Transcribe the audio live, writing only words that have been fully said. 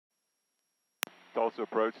Tulsa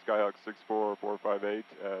approach, Skyhawk 64458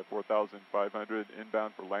 at 4,500,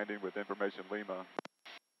 inbound for landing with information Lima.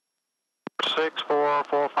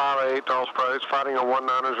 64458, Tulsa approach, fighting on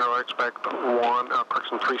 190, expect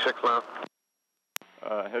 36 left.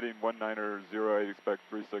 Heading 1908, expect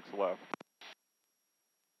 36 left.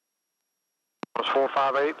 Was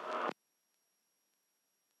 458?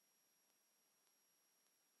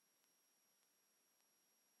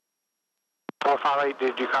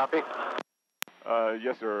 Did you copy?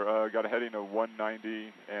 Yes, sir. Got a heading of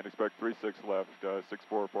 190 and expect 36 left,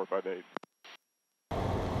 64458.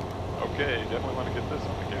 Okay, definitely want to get this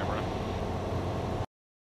on the camera.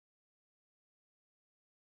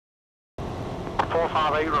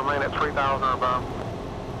 458, remain at 3,000 or above.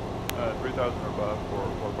 3,000 or above for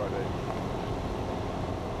 458.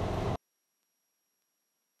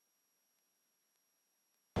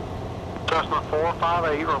 Cessna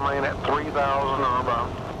 458, remain at 3,000 or above.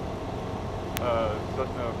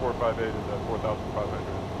 Cessna 458 is at 4,500.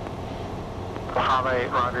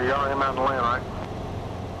 458, roger. You are inbound to land, right?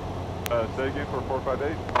 Say again for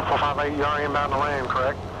 458? 458, you are inbound to land,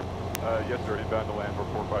 correct? Yes, sir. Inbound to land for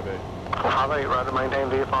 458. 458, roger. Maintain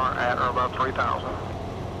VFR at or above 3,000.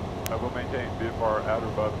 I will maintain VFR at or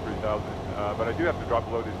above 3,000, but I do have to drop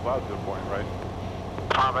below these clouds at a point, right?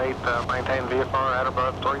 58, maintain VFR at or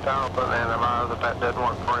above 3,000, and advise if that didn't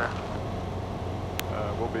work for you.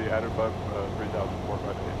 We'll be at or above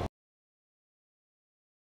 3,458.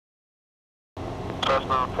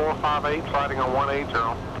 Cessna 458, sliding on 180.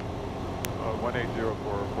 180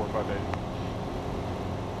 for 458.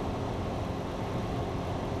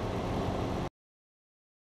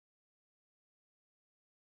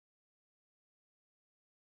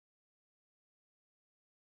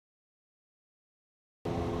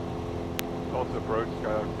 Tulsa approach,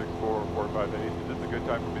 Skyhawk 64458. Is this a good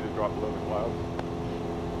time for me to drop below the clouds?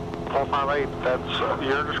 458, that's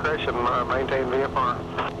your discretion. Maintain VFR.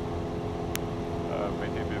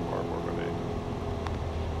 Maintain VFR 458.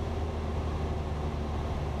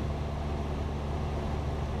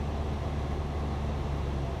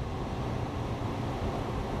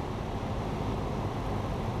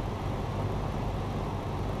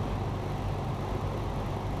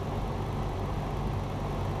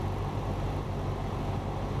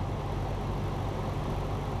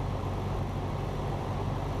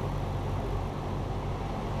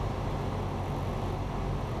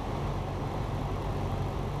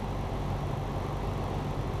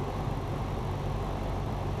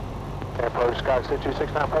 Approach Sky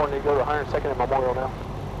 62694, need to go to 102nd and Memorial now.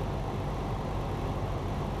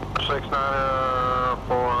 69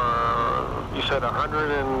 for, you said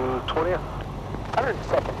 120th?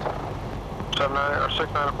 102nd. 79 or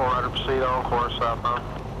 694, right to proceed on course southbound.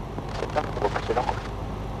 We'll proceed on course.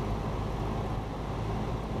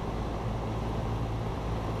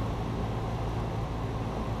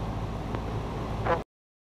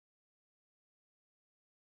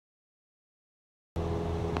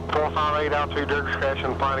 Altitude, your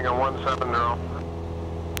discretion, planning on 170.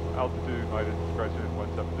 Altitude, my discretion,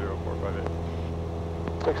 170458.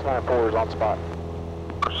 694 is on spot.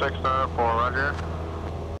 694, roger.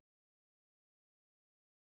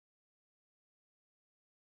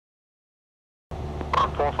 On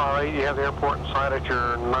 458, you have the airport in sight at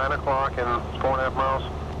your 9 o'clock and 4.5 miles.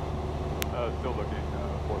 Still looking,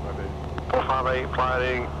 458. 458,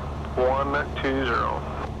 flighting 120.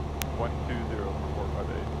 120 for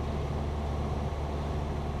 458.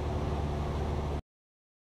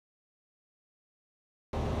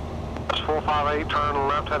 458, turn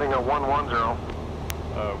left heading at 110.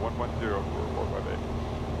 110 for 458.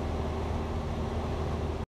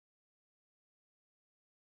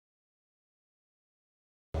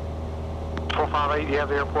 458, you have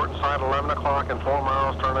the airport in sight, 11 o'clock and 4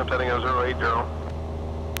 miles, turn left heading at 080.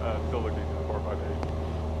 Still looking,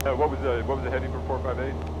 458. What was the heading for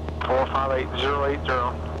 458? 458, 080.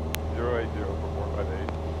 080 for 458.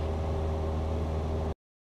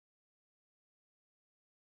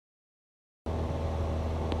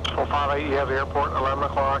 458, you have the airport 11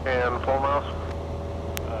 o'clock and 4 miles?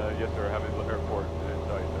 Yes, sir. Having the airport in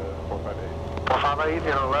sight, 458. 458,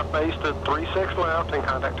 you know, left base to 36 left and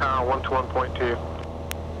contact tower 121.2.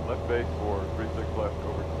 Left base for 36 left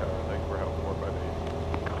over to tower. Thanks for help, 458.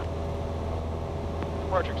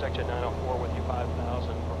 Departure section 904 with you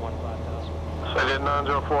 5,000 for 15,000. Say did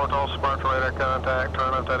 904, Tulsa departure radar contact,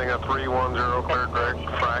 turn left heading at 310, clear direct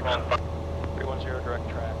tracks. 310 direct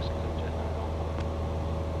tracks, exit jet 904.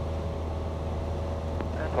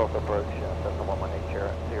 Tulsa approach, Cessna 118,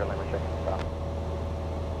 Sierra Lima checking stop.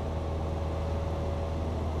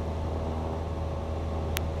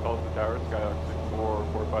 tell us the tower, Skyhawk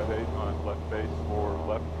 64458 on left base for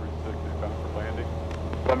left, 36 inbound for landing.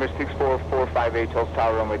 Number 64458, Tulsa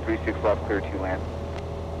Tower, runway 36 left, clear to land.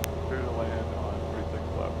 Clear to land on 36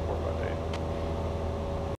 left, 458.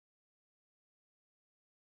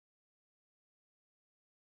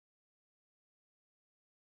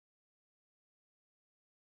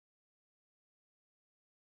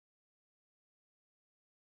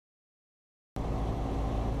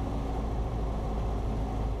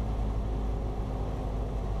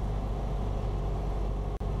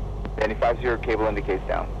 Danny 50, cable indicates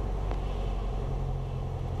down.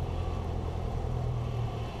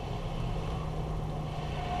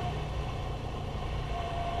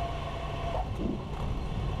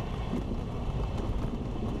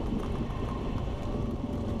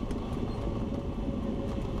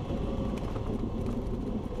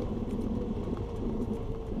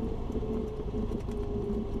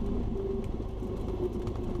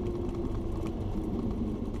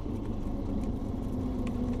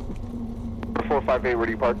 Four 458, where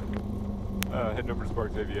do you park? Heading over to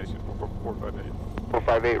Sparks Aviation, 458.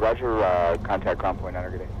 458, roger, contact ground point,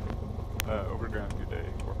 good day. Over ground, good day,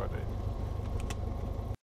 458.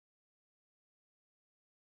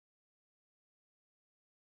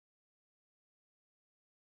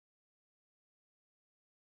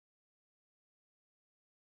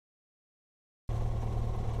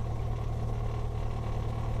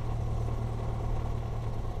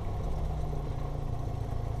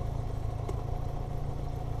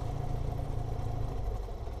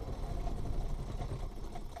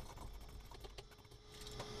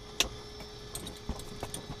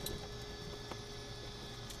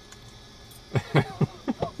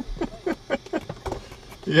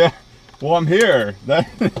 Yeah, well, I'm here.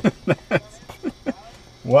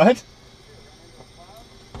 What?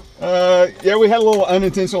 Yeah, we had a little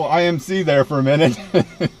unintentional IMC there for a minute. Open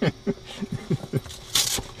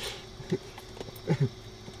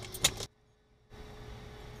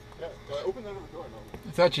that other door.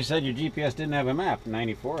 I thought you said your GPS didn't have a map.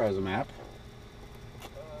 94 has a map.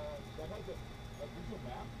 That has a visual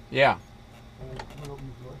map? Yeah.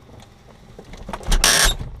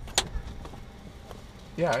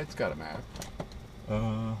 Yeah, it's got a map.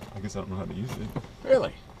 I guess I don't know how to use it.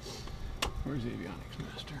 Really? Where's the avionics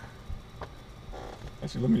master?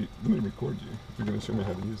 Actually, let me record you. If you're gonna show me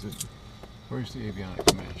how to use it. Where's the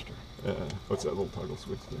avionics master? What's that little toggle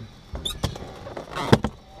switch there?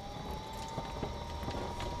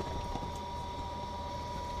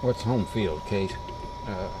 What's home field, Kate?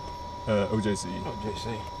 OJC.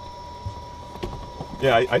 JC.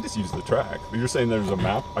 Yeah, I just use the track. You're saying there's a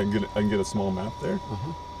map? I can get a small map there.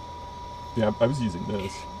 Yeah, I was using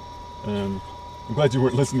this. I'm glad you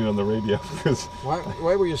weren't listening on the radio because.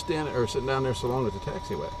 Why were you standing or sitting down there so long at the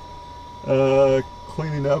taxiway?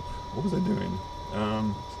 Cleaning up. What was I doing?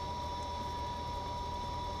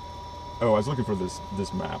 Oh, I was looking for this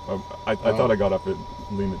map. I thought I got off at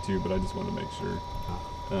Lima 2, but I just wanted to make sure.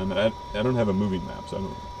 I don't have a moving map, so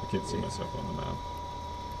I can't see myself on the map.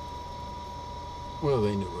 Well,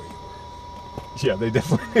 they knew where you were. Yeah, they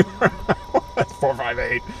definitely were.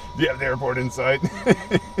 458. Do you have the airport in sight?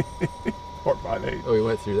 458. Oh, we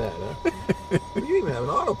went through that, huh? You even have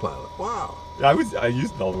an autopilot. Wow. I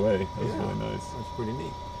used it all the way. That was really nice. That's pretty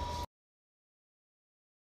neat.